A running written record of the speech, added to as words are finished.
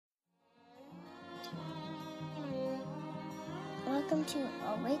welcome to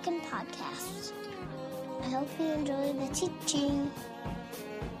Awaken Podcast. I hope you enjoy the teaching.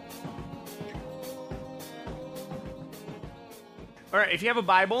 All right, if you have a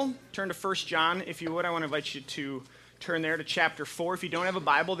Bible, turn to 1 John. If you would, I want to invite you to turn there to chapter 4. If you don't have a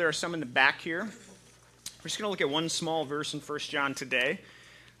Bible, there are some in the back here. We're just going to look at one small verse in 1 John today.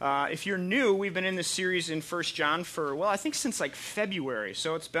 If you're new, we've been in this series in 1 John for, I think since like February.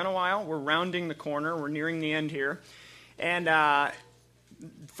 So it's been a while. We're rounding the corner. We're nearing the end here. And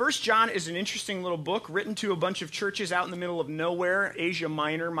 1 John is an interesting little book written to a bunch of churches out in the middle of nowhere, Asia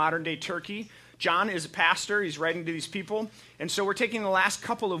Minor, modern-day Turkey. John is a pastor. He's writing to these people. And so we're taking the last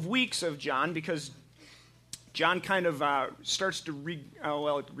couple of weeks of John because John kind of starts to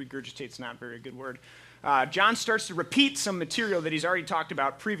regurgitate's not a very good word. John starts to repeat some material that he's already talked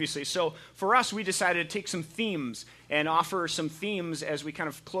about previously. So for us, we decided to take some themes and offer some themes as we kind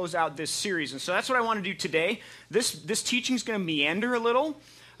of close out this series. And so that's what I want to do today. This teaching is going to meander a little,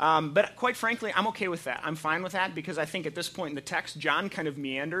 but quite frankly, I'm okay with that. I'm fine with that because I think at this point in the text, John kind of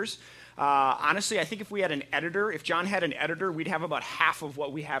meanders. Honestly, I think if we had an editor, if John had an editor, we'd have about half of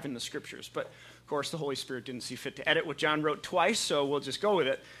what we have in the scriptures. But of course, the Holy Spirit didn't see fit to edit what John wrote twice, so we'll just go with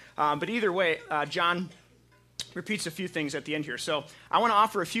it. But either way, John repeats a few things at the end here. So I want to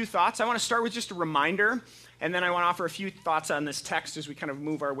offer a few thoughts. I want to start with just a reminder, and then I want to offer a few thoughts on this text as we kind of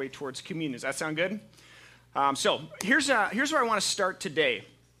move our way towards communion. Does that sound good? So here's where I want to start today.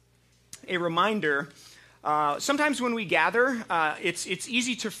 A reminder. Sometimes when we gather, it's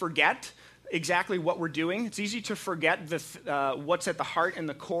easy to forget exactly what we're doing. It's easy to forget what's at the heart and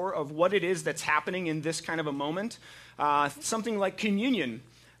the core of what it is that's happening in this kind of a moment. Something like communion.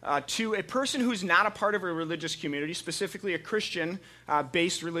 To a person who's not a part of a religious community, specifically a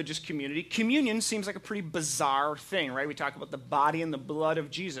Christian-based religious community, communion seems like a pretty bizarre thing, right? We talk about the body and the blood of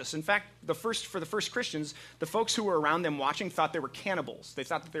Jesus. In fact, for the first Christians, the folks who were around them watching thought they were cannibals. They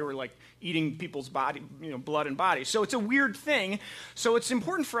thought that they were like eating people's body, blood and body. So it's a weird thing. So it's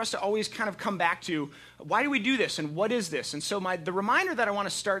important for us to always kind of come back to why do we do this and what is this? And so the reminder that I want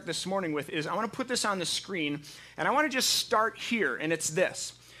to start this morning with is I want to put this on the screen and I want to just start here, and it's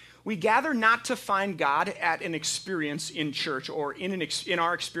this. We gather not to find God at an experience in church or in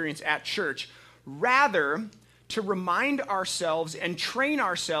our experience at church, rather to remind ourselves and train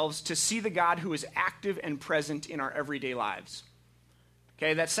ourselves to see the God who is active and present in our everyday lives.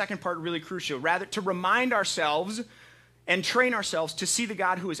 Okay, that second part really crucial. Rather to remind ourselves and train ourselves to see the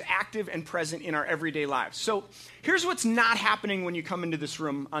God who is active and present in our everyday lives. So here's what's not happening when you come into this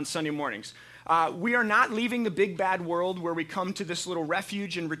room on Sunday mornings. We are not leaving the big bad world where we come to this little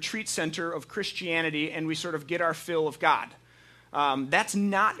refuge and retreat center of Christianity and we sort of get our fill of God. That's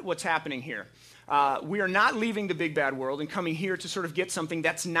not what's happening here. We are not leaving the big bad world and coming here to sort of get something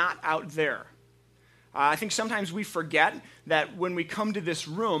that's not out there. I think sometimes we forget that when we come to this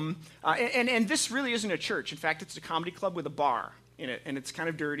room, and this really isn't a church. In fact, it's a comedy club with a bar in it, and it's kind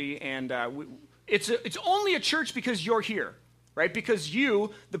of dirty, and it's only a church because you're here. Right? Because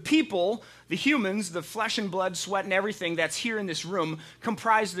you, the people, the humans, the flesh and blood, sweat and everything that's here in this room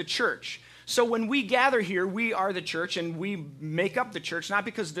comprise the church. So when we gather here, we are the church and we make up the church, not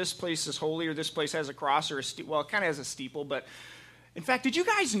because this place is holy or this place has a cross or it kind of has a steeple, but in fact, did you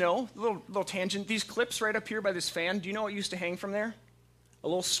guys know, little tangent, these clips right up here by this fan, do you know what used to hang from there? A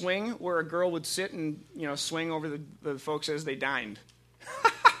little swing where a girl would sit and, swing over the folks as they dined.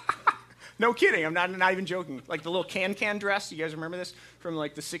 No kidding, I'm not even joking. Like the little can dress, you guys remember this from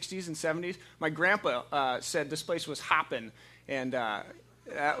like the 60s and 70s? My grandpa said this place was hoppin', and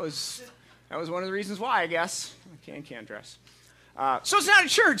that was one of the reasons why, I guess. Can dress. So it's not a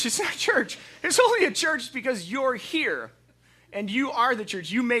church, it's not a church. It's only a church because you're here, and you are the church.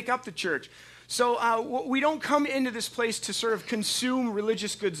 You make up the church. So we don't come into this place to sort of consume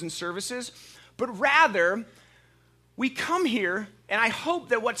religious goods and services, but rather we come here, and I hope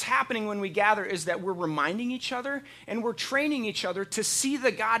that what's happening when we gather is that we're reminding each other and we're training each other to see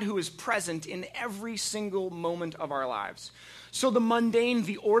the God who is present in every single moment of our lives. So the mundane,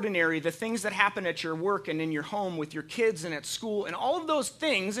 the ordinary, the things that happen at your work and in your home with your kids and at school, and all of those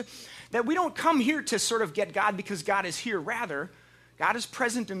things that we don't come here to sort of get God because God is here. Rather, God is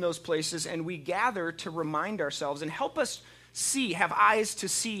present in those places, and we gather to remind ourselves and help us see, have eyes to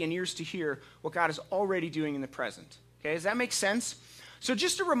see and ears to hear what God is already doing in the present. Okay, does that make sense? So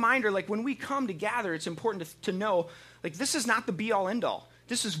just a reminder, like when we come to gather, it's important to know, like this is not the be-all, end-all.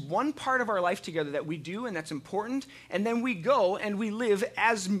 This is one part of our life together that we do, and that's important, and then we go and we live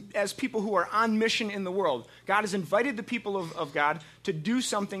as people who are on mission in the world. God has invited the people of God to do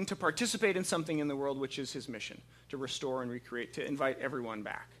something, to participate in something in the world, which is his mission, to restore and recreate, to invite everyone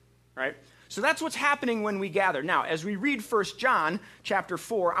back. right? So that's what's happening when we gather. Now, as we read 1 John chapter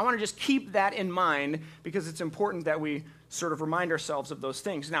 4, I want to just keep that in mind because it's important that we sort of remind ourselves of those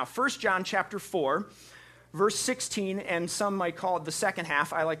things. Now, 1 John chapter 4, verse 16, and some might call it the second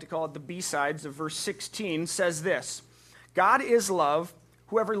half, I like to call it the B-sides of verse 16, says this: God is love.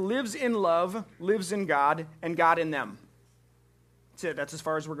 Whoever lives in love lives in God, and God in them. That's it. That's as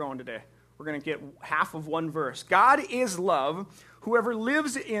far as we're going today. We're going to get half of one verse. God is love. Whoever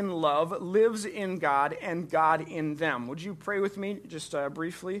lives in love lives in God, and God in them. Would you pray with me just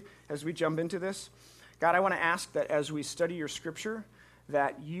briefly as we jump into this? God, I want to ask that as we study your scripture,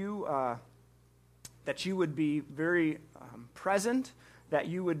 that you would be very present, that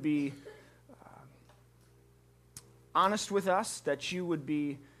you would be honest with us, that you would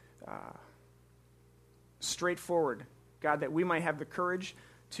be straightforward. God, that we might have the courage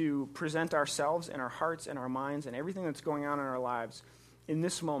to present ourselves and our hearts and our minds and everything that's going on in our lives in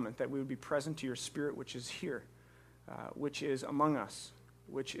this moment, that we would be present to your Spirit, which is here, which is among us,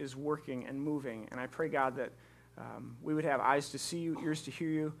 which is working and moving. And I pray, God, that we would have eyes to see you, ears to hear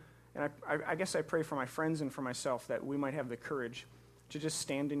you. And I guess I pray for my friends and for myself that we might have the courage to just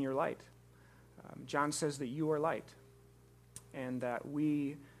stand in your light. John says that you are light, and that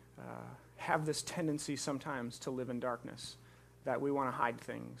we have this tendency sometimes to live in darkness, that we want to hide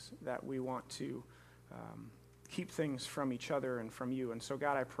things, that we want to keep things from each other and from you. And so,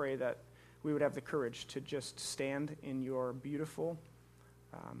 God, I pray that we would have the courage to just stand in your beautiful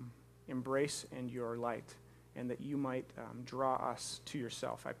embrace and your light, and that you might draw us to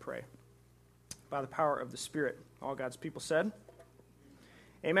yourself, I pray. By the power of the Spirit, all God's people said,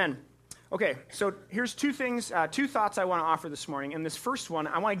 amen. Okay, so here's two thoughts I want to offer this morning. And this first one,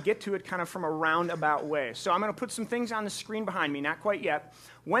 I want to get to it kind of from a roundabout way. So I'm going to put some things on the screen behind me, not quite yet.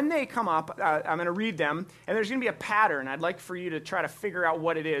 When they come up, I'm going to read them, and there's going to be a pattern. I'd like for you to try to figure out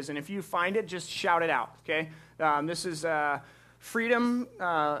what it is. And if you find it, just shout it out, okay? This is freedom.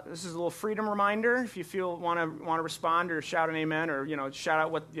 This is a little freedom reminder. If you want to respond or shout an amen or, shout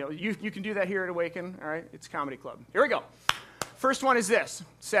out what, you can do that here at Awaken, all right? It's Comedy Club. Here we go. First one is this. It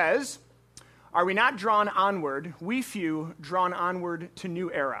says, are we not drawn onward, we few, drawn onward to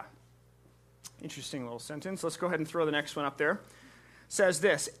new era? Interesting little sentence. Let's go ahead and throw the next one up there. It says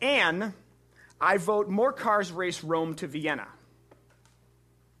this, and I vote more cars race Rome to Vienna.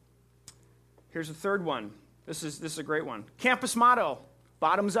 Here's the third one. This is a great one. Campus motto,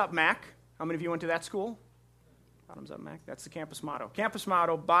 bottoms up, Mac. How many of you went to that school? Bottoms up, Mac. That's the campus motto. Campus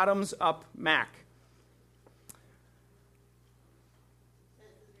motto, bottoms up, Mac.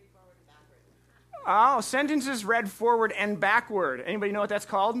 Oh, sentences read forward and backward. Anybody know what that's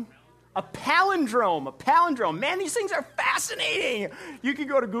called? A palindrome. A palindrome. Man, these things are fascinating. You can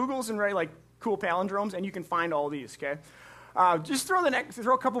go to Google's and write cool palindromes, and you can find all these, okay? Just throw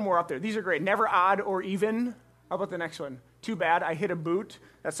a couple more up there. These are great. Never odd or even. How about the next one? Too bad, I hit a boot.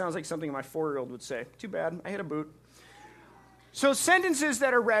 That sounds like something my 4-year-old would say. Too bad, I hit a boot. So sentences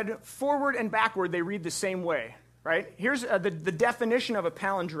that are read forward and backward, they read the same way. Right? Here's the definition of a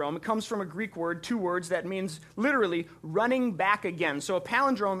palindrome. It comes from a Greek word, 2 words, that means literally running back again. So a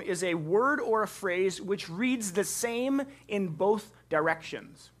palindrome is a word or a phrase which reads the same in both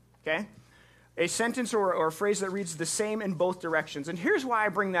directions. Okay? A sentence or a phrase that reads the same in both directions. And here's why I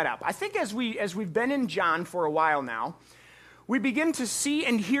bring that up. I think as we've been in John for a while now, we begin to see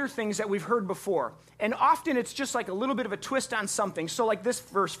and hear things that we've heard before. And often it's just like a little bit of a twist on something. So like this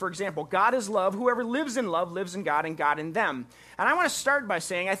verse, for example, God is love. Whoever lives in love lives in God, and God in them. And I want to start by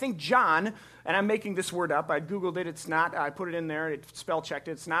saying, I think John, and I'm making this word up. I Googled it. It's not. I put it in there. It spell checked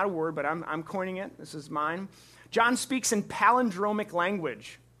it. It's not a word, but I'm coining it. This is mine. John speaks in palindromic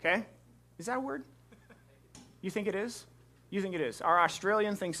language. Okay? Is that a word? You think it is? You think it is. Our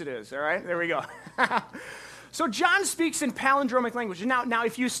Australian thinks it is. All right? There we go. So John speaks in palindromic language. Now,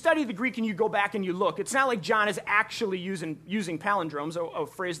 if you study the Greek and you go back and you look, it's not like John is actually using palindromes, a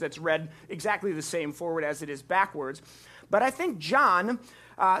phrase that's read exactly the same forward as it is backwards. But I think John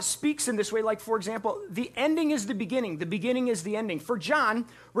speaks in this way, like, for example, the ending is the beginning is the ending. For John,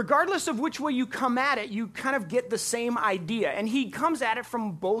 regardless of which way you come at it, you kind of get the same idea. And he comes at it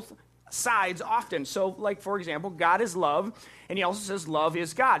from both sides often. So, like, for example, God is love, and he also says love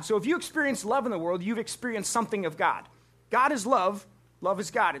is God. So if you experience love in the world, you've experienced something of God. God is love, love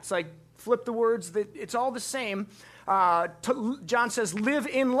is God. It's like, flip the words, it's all the same. John says, live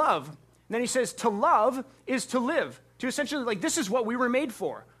in love. And then he says, to love is to live. To essentially, like, this is what we were made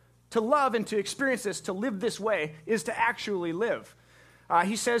for. To love and to experience this, to live this way, is to actually live.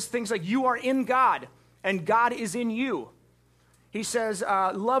 He says things like, you are in God, and God is in you. He says,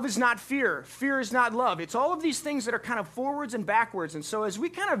 love is not fear. Fear is not love. It's all of these things that are kind of forwards and backwards. And so as we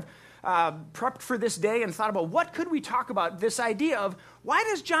kind of prepped for this day and thought about what could we talk about, this idea of why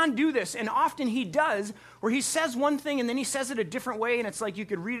does John do this? And often he does, where he says one thing and then he says it a different way, and it's like you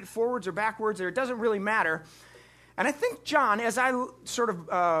could read it forwards or backwards, or it doesn't really matter. And I think John, as I sort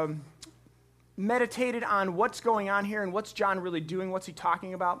of meditated on what's going on here and what's John really doing, what's he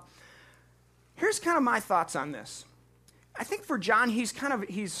talking about, here's kind of my thoughts on this. I think for John,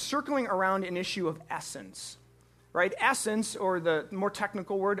 he's circling around an issue of essence. Right? Essence, or the more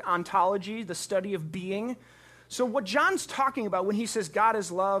technical word, ontology, the study of being. So what John's talking about when he says God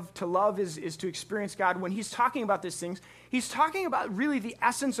is love, to love is to experience God, when he's talking about these things, he's talking about really the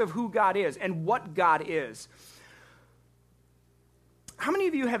essence of who God is and what God is. How many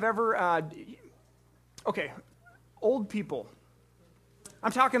of you have ever, old people,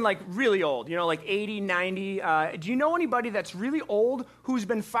 I'm talking like really old, like 80, 90. Do you know anybody that's really old who's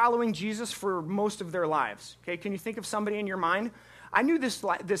been following Jesus for most of their lives? Okay, can you think of somebody in your mind? I knew this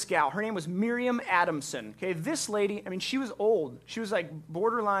gal. Her name was Miriam Adamson. Okay, this lady, she was old. She was like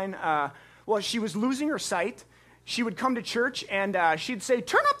borderline, she was losing her sight. She would come to church and she'd say,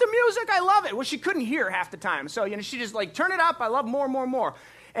 "Turn up the music, I love it." Well, she couldn't hear half the time. So, she just like, "Turn it up, I love more, more, more."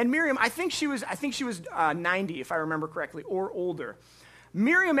 And Miriam, I think she was 90, if I remember correctly, or older.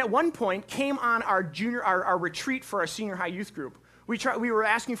 Miriam, at one point, came on our retreat for our senior high youth group. We were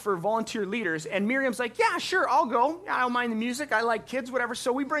asking for volunteer leaders, and Miriam's like, "Yeah, sure, I'll go. I don't mind the music. I like kids, whatever."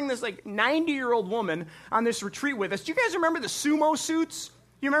 So we bring this like 90-year-old woman on this retreat with us. Do you guys remember the sumo suits?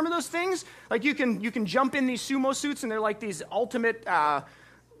 You remember those things? Like you can jump in these sumo suits, and they're like these ultimate, and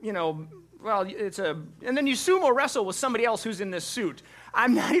then you sumo wrestle with somebody else who's in this suit.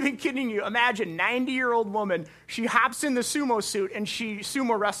 I'm not even kidding you. Imagine 90-year-old woman, she hops in the sumo suit and she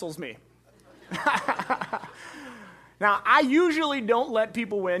sumo wrestles me. Now, I usually don't let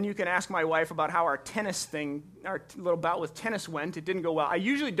people win. You can ask my wife about how our little bout with tennis went. It didn't go well. I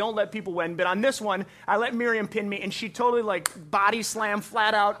usually don't let people win, but on this one, I let Miriam pin me, and she totally body slam,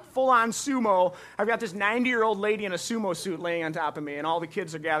 flat out, full-on sumo. I've got this 90-year-old lady in a sumo suit laying on top of me, and all the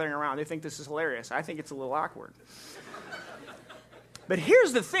kids are gathering around. They think this is hilarious. I think it's a little awkward. But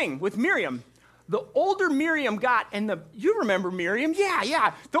here's the thing with Miriam. The older Miriam got, you remember Miriam?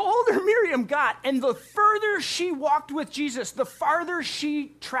 Yeah. The older Miriam got, and the further she walked with Jesus, the farther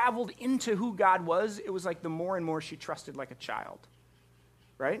she traveled into who God was, it was like the more and more she trusted like a child,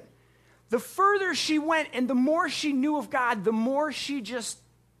 right? The further she went and the more she knew of God, the more she just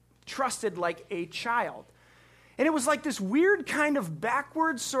trusted like a child. And it was like this weird kind of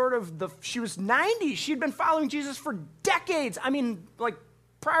backwards sort of, she was 90. She'd been following Jesus for decades.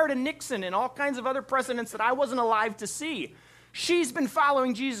 Prior to Nixon and all kinds of other presidents that I wasn't alive to see. She's been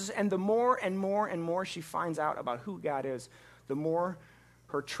following Jesus, and the more and more and more she finds out about who God is, the more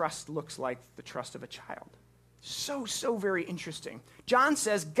her trust looks like the trust of a child. So very interesting. John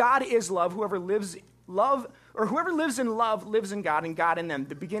says, God is love. Whoever lives in love lives in God, and God in them.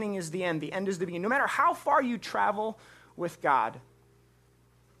 The beginning is the end is the beginning. No matter how far you travel with God,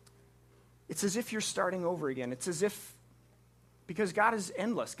 it's as if you're starting over again. It's as if, because God is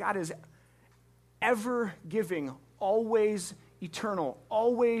endless. God is ever giving, always eternal,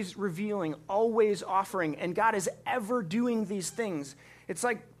 always revealing, always offering, and God is ever doing these things. It's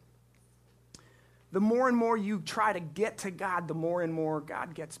like the more and more you try to get to God, the more and more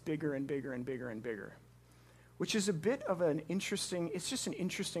God gets bigger and bigger and bigger and bigger, which is a bit of it's just an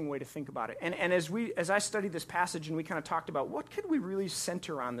interesting way to think about it. And as I studied this passage and we kind of talked about what could we really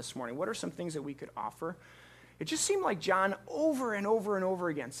center on this morning, what are some things that we could offer? It just seemed like John over and over and over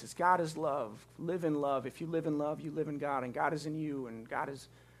again says, God is love, live in love. If you live in love, you live in God, and God is in you, and God is...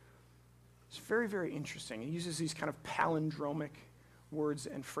 It's very, very interesting. He uses these kind of palindromic words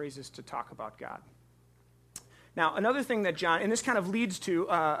and phrases to talk about God. Now, another thing that John, and this kind of leads to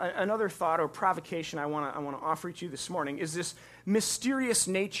another thought or provocation I want to offer to you this morning, is this mysterious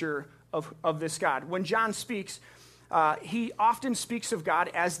nature of this God. When John speaks, he often speaks of God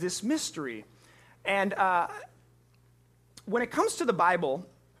as this mystery. And when it comes to the Bible,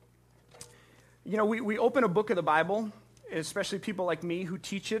 we open a book of the Bible, especially people like me who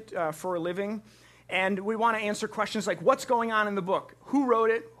teach it for a living, and we want to answer questions like, what's going on in the book? Who wrote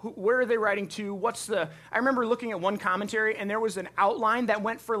it? Where are they writing to? I remember looking at one commentary, and there was an outline that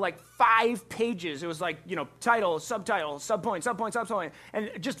went for like 5 pages. It was like, title, subtitle, subpoint, subpoint, subpoint,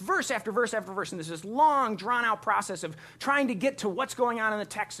 and just verse after verse after verse. And there's this long, drawn-out process of trying to get to what's going on in the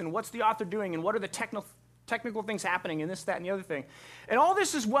text and what's the author doing and what are the technical things happening and this, that, and the other thing. And all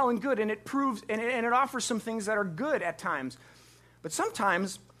this is well and good, and it proves, and it offers some things that are good at times. But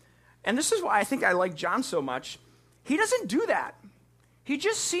sometimes, and this is why I think I like John so much, he doesn't do that. He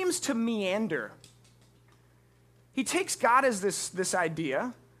just seems to meander. He takes God as this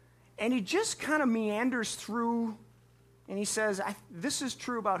idea, and he just kind of meanders through, and he says, this is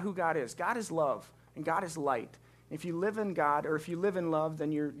true about who God is. God is love, and God is light. If you live in God, or if you live in love,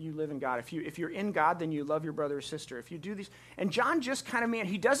 then you live in God. If you're in God, then you love your brother or sister. If you do these, and John just kind of,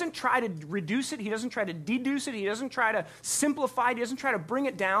 he doesn't try to reduce it. He doesn't try to deduce it. He doesn't try to simplify it. He doesn't try to bring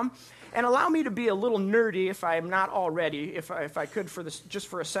it down. And allow me to be a little nerdy, if I am not already, if I could for this, just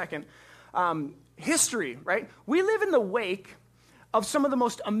for a second. History, right? We live in the wake of some of the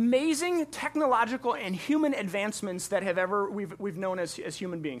most amazing technological and human advancements that have we've known as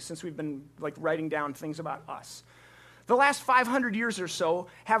human beings since we've been like writing down things about us. The last 500 years or so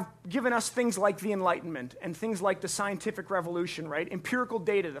have given us things like the Enlightenment and things like the scientific revolution, right? Empirical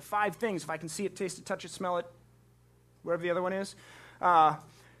data, the 5 things, if I can see it, taste it, touch it, smell it, whatever the other one is.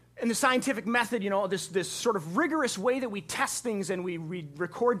 And the scientific method, this sort of rigorous way that we test things and we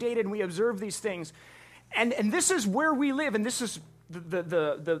record data and we observe these things. And this is where we live, and this is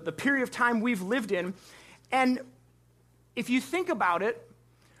the period of time we've lived in. And if you think about it,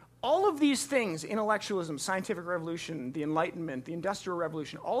 all of these things, intellectualism, scientific revolution, the Enlightenment, the Industrial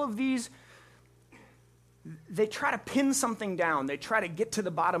Revolution, all of these, they try to pin something down. They try to get to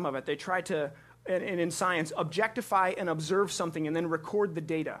the bottom of it. They try to, and in science, objectify and observe something and then record the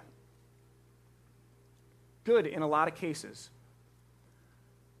data. Good in a lot of cases.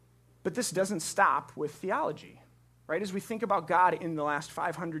 But this doesn't stop with theology, right? As we think about God in the last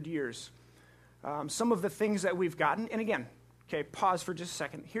 500 years, some of the things that we've gotten, and again, okay, pause for just a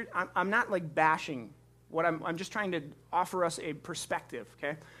second. Here, I'm not like bashing. I'm just trying to offer us a perspective,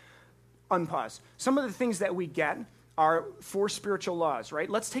 okay? Unpause. Some of the things that we get are 4 spiritual laws, right?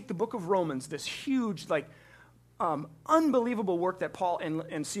 Let's take the book of Romans, this huge, unbelievable work that Paul,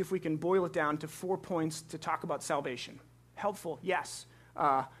 and see if we can boil it down to 4 points to talk about salvation. Helpful, yes.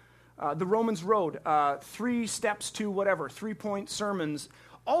 The Romans Road, 3 steps to whatever, 3-point sermons,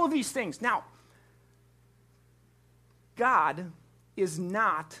 all of these things. Now, God is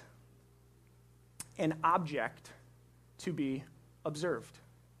not an object to be observed.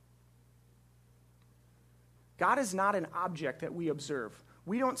 God is not an object that we observe.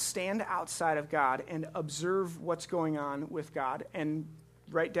 We don't stand outside of God and observe what's going on with God and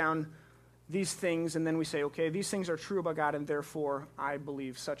write down these things, and then we say, okay, these things are true about God, and therefore I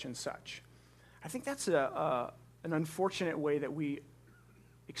believe such and such. I think that's an unfortunate way that we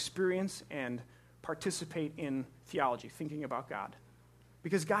experience and participate in theology, thinking about God.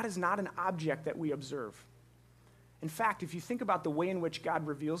 Because God is not an object that we observe. In fact, if you think about the way in which God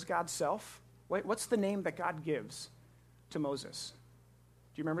reveals God's self, what's the name that God gives to Moses?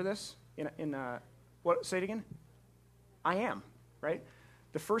 Do you remember this? What? Say it again. I am, right?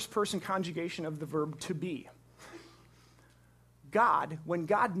 The first person conjugation of the verb to be. God, when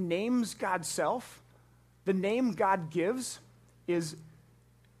God names God's self, the name God gives is,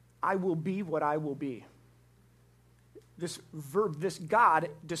 I will be what I will be. This verb, this God,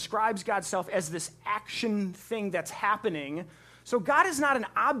 describes God's self as this action thing that's happening. So God is not an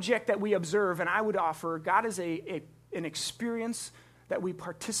object that we observe, and I would offer God is an experience that we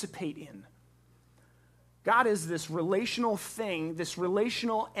participate in. God is this relational thing, this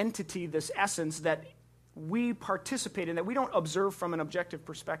relational entity, this essence that we participate in, that we don't observe from an objective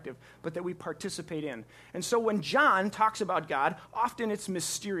perspective, but that we participate in. And so when John talks about God, often it's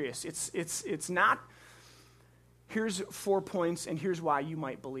mysterious. It's not, here's 4 points and here's why you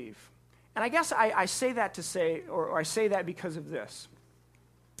might believe. And I guess I say that to say, or I say that because of this.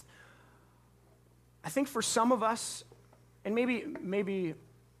 I think for some of us, and maybe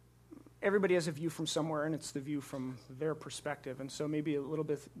everybody has a view from somewhere, and it's the view from their perspective. And so maybe a little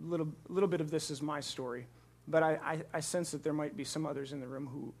bit of this is my story. But I sense that there might be some others in the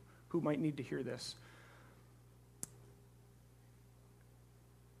room who might need to hear this.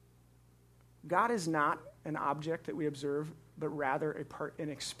 God is not an object that we observe, but rather an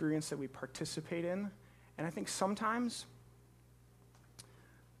experience that we participate in. And I think sometimes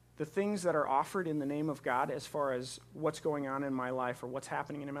the things that are offered in the name of God as far as what's going on in my life or what's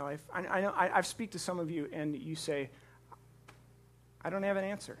happening in my life, I know I speak to some of you and you say, I don't have an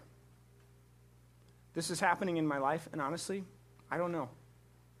answer. This is happening in my life, and honestly, I don't know.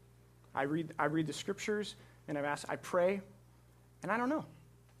 I read the scriptures, and I pray, and I don't know.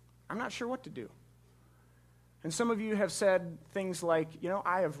 I'm not sure what to do. And some of you have said things like,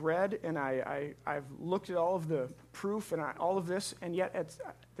 I have read and I've looked at all of the proof and all of this, and yet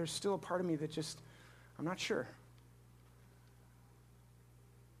there's still a part of me that I'm not sure.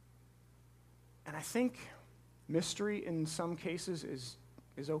 And I think mystery in some cases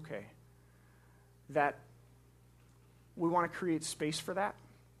is okay. That we want to create space for that.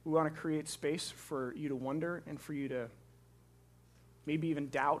 We want to create space for you to wonder and for you to maybe even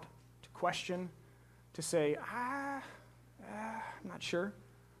doubt, to question, to say, I'm not sure.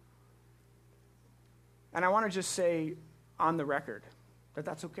 And I want to just say on the record that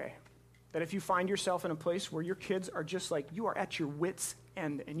that's okay. That if you find yourself in a place where your kids are just like, you are at your wits'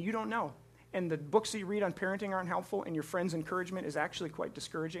 end and you don't know, and the books that you read on parenting aren't helpful, and your friends' encouragement is actually quite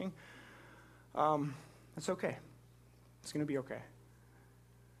discouraging, that's okay. It's going to be okay.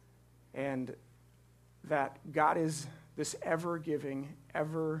 And that God is this ever-giving,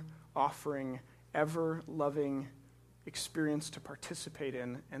 ever-offering, ever-loving experience to participate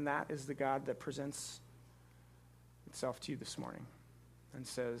in, and that is the God that presents itself to you this morning and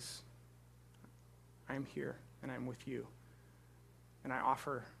says, I'm here, and I'm with you, and I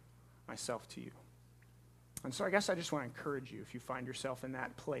offer myself to you. And so I guess I just want to encourage you, if you find yourself in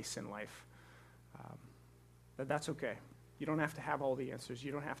that place in life, that's okay. You don't have to have all the answers.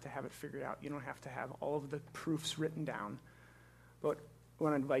 You don't have to have it figured out. You don't have to have all of the proofs written down. But I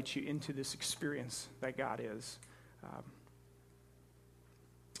want to invite you into this experience that God is.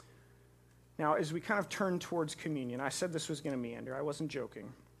 Now, as we kind of turn towards communion, I said this was going to meander. I wasn't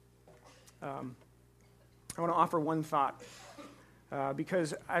joking. I want to offer one thought.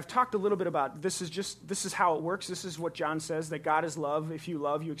 Because I've talked a little bit about this is how it works. This is what John says, that God is love. If you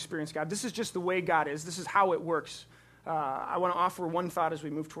love, you experience God. This is just the way God is. This is how it works. I want to offer one thought as we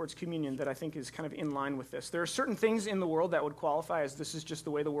move towards communion that I think is kind of in line with this. There are certain things in the world that would qualify as this is just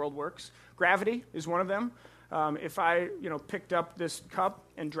the way the world works. Gravity is one of them. If I picked up this cup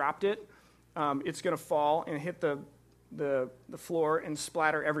and dropped it, it's going to fall and hit the floor and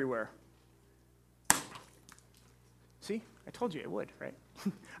splatter everywhere. See? I told you it would, right?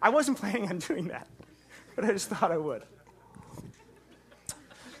 I wasn't planning on doing that, but I just thought I would.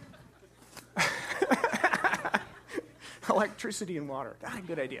 Electricity and water.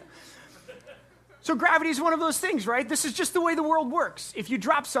 Good idea. So gravity is one of those things, right? This is just the way the world works. If you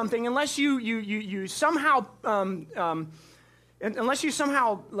drop something, unless you somehow,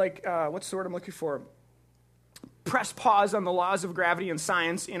 what's the word I'm looking for? Press pause on the laws of gravity and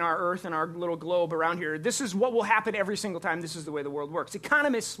science in our Earth and our little globe around here. This is what will happen every single time. This is the way the world works.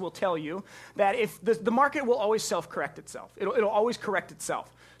 Economists will tell you that if the market will always self-correct itself. It'll always correct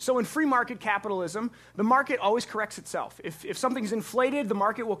itself. So in free market capitalism, the market always corrects itself. If something's inflated, the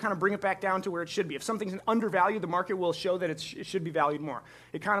market will kind of bring it back down to where it should be. If something's undervalued, the market will show that it should be valued more.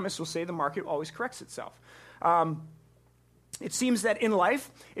 Economists will say the market always corrects itself. It seems that in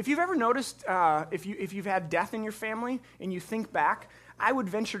life, if you've ever noticed, if you've had death in your family and you think back, I would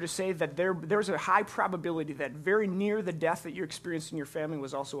venture to say that there's a high probability that very near the death that you experienced in your family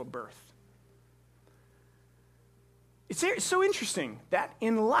was also a birth. It's so interesting that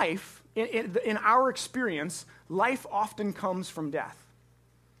in life, in our experience, life often comes from death.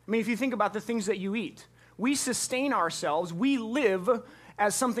 I mean, if you think about the things that you eat, we sustain ourselves, we live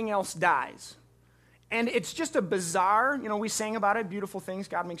as something else dies. And it's just a bizarre, we sang about it, beautiful things.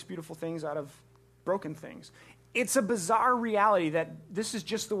 God makes beautiful things out of broken things. It's a bizarre reality that this is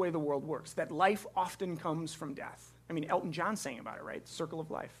just the way the world works, that life often comes from death. I mean, Elton John sang about it, right? Circle of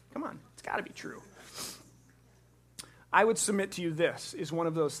life. Come on, it's got to be true. I would submit to you this is one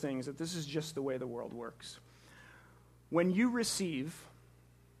of those things, that this is just the way the world works. When you receive,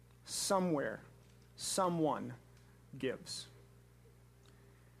 somewhere, someone gives.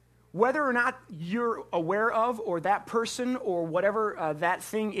 Whether or not you're aware of, or that person, or whatever that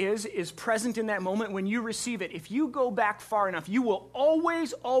thing is present in that moment when you receive it, if you go back far enough, you will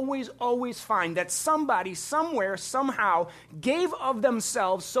always, always, always find that somebody, somewhere, somehow gave of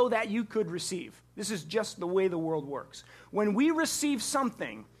themselves so that you could receive. This is just the way the world works. When we receive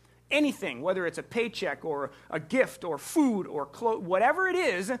something, anything, whether it's a paycheck or a gift or food or clothes, whatever it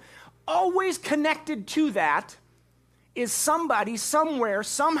is, always connected to that is somebody, somewhere,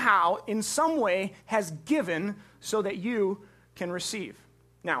 somehow, in some way, has given so that you can receive.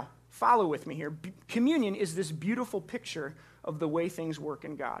 Now, follow with me here. Communion is this beautiful picture of the way things work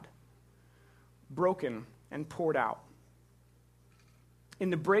in God. Broken and poured out. In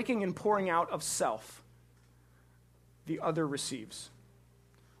the breaking and pouring out of self, the other receives.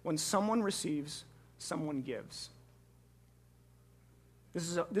 When someone receives, someone gives. This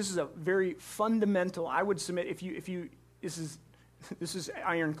is a very fundamental, I would submit, if you this is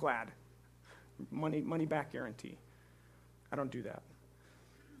ironclad. Money back guarantee. I don't do that.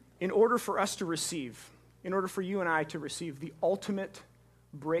 In order for us to receive, in order for you and I to receive, the ultimate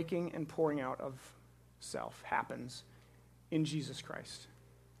breaking and pouring out of self happens in Jesus Christ.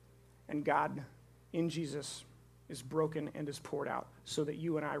 And God, in Jesus, is broken and is poured out so that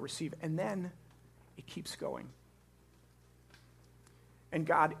you and I receive. And then it keeps going. And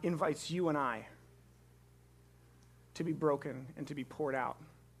God invites you and I to be broken and to be poured out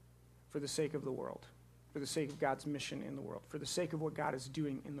for the sake of the world, for the sake of God's mission in the world, for the sake of what God is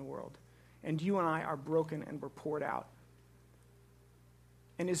doing in the world. And you and I are broken and we're poured out.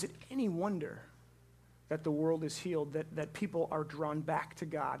 And is it any wonder that the world is healed, that people are drawn back to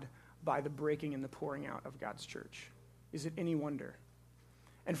God by the breaking and the pouring out of God's church? Is it any wonder?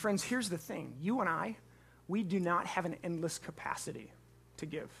 And friends, here's the thing. You and I, we do not have an endless capacity to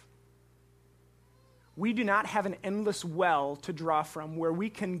give. We do not have an endless well to draw from where we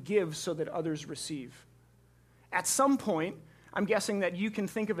can give so that others receive. At some point, I'm guessing that you can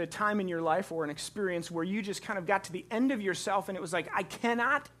think of a time in your life or an experience where you just kind of got to the end of yourself and it was like, I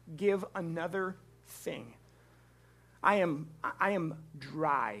cannot give another thing. I am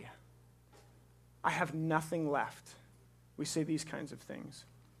dry. I have nothing left. We say these kinds of things.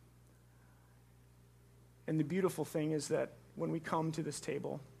 And the beautiful thing is that when we come to this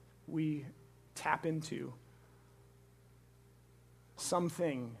table, we tap into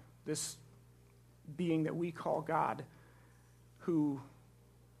something, this being that we call God, who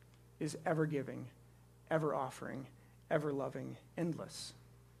is ever giving, ever offering, ever loving, endless,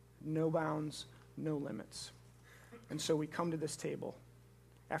 no bounds, no limits. And so we come to this table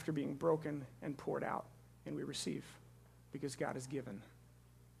after being broken and poured out, and we receive because God has given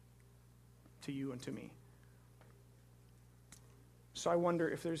to you and to me. So I wonder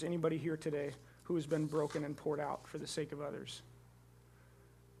if there's anybody here today who has been broken and poured out for the sake of others.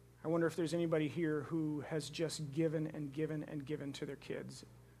 I wonder if there's anybody here who has just given and given and given to their kids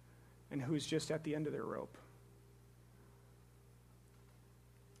and who's just at the end of their rope.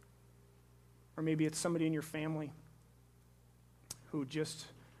 Or maybe it's somebody in your family who just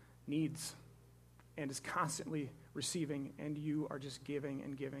needs and is constantly receiving, and you are just giving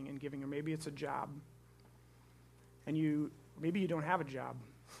and giving and giving. Or maybe it's a job, and maybe you don't have a job,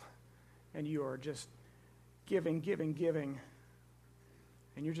 and you are just giving, giving, giving,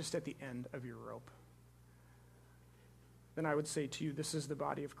 and you're just at the end of your rope. Then I would say to you, this is the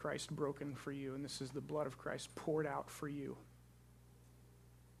body of Christ broken for you, and this is the blood of Christ poured out for you.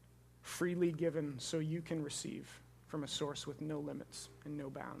 Freely given so you can receive from a source with no limits and no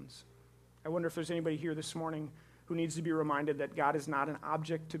bounds. I wonder if there's anybody here this morning who needs to be reminded that God is not an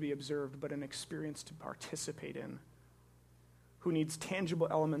object to be observed, but an experience to participate in. Who needs tangible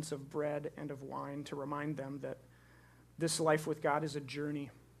elements of bread and of wine to remind them that this life with God is a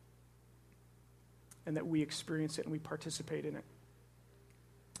journey and that we experience it and we participate in it.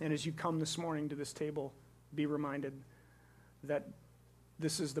 And as you come this morning to this table, be reminded that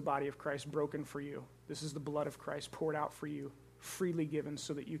this is the body of Christ broken for you. This is the blood of Christ poured out for you, freely given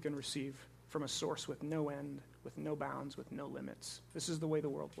so that you can receive from a source with no end, with no bounds, with no limits. This is the way the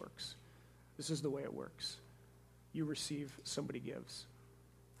world works. This is the way it works. You receive, somebody gives.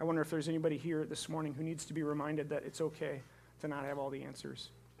 I wonder if there's anybody here this morning who needs to be reminded that it's okay to not have all the answers,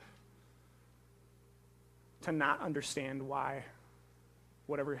 to not understand why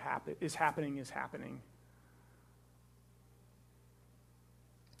whatever is happening,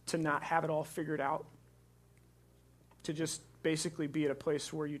 to not have it all figured out, to just basically be at a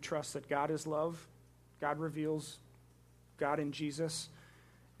place where you trust that God is love, God reveals God in Jesus,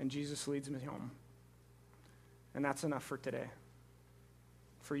 and Jesus leads me home. And that's enough for today.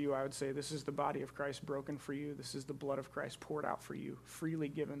 For you, I would say, this is the body of Christ broken for you. This is the blood of Christ poured out for you, freely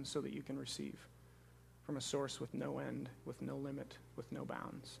given so that you can receive from a source with no end, with no limit, with no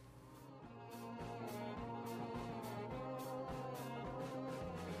bounds.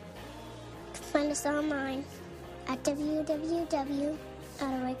 Find us online at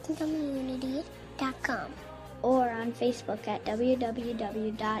www.awakencommunity.com or on Facebook at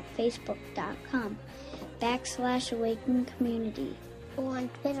www.facebook.com/awakencommunity or on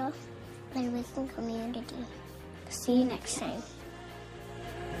Twitter at Awaken Community. See you next time.